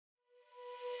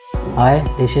Hi,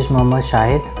 this is Mohammad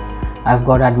Shahid. I've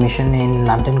got admission in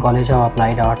Lambton College of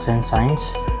Applied Arts and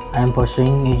Science. I'm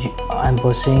pursuing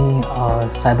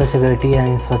Cybersecurity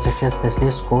and Infrastructure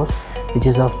Specialist course, which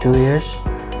is of 2 years.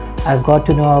 I've got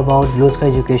to know about Blue Sky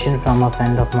Education from a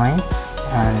friend of mine,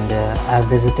 and I've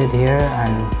visited here,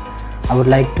 and I would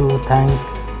like to thank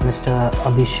Mr.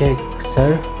 Abhishek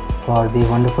sir for the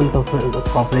wonderful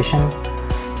cooperation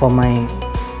for my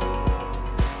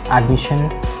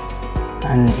admission,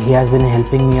 and he has been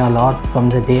helping me a lot from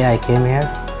the day I came here,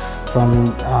 from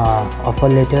offer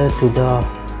letter to the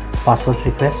passport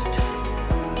request.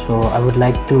 So I would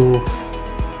like to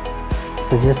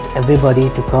suggest everybody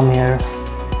to come here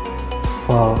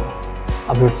for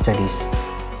abroad studies.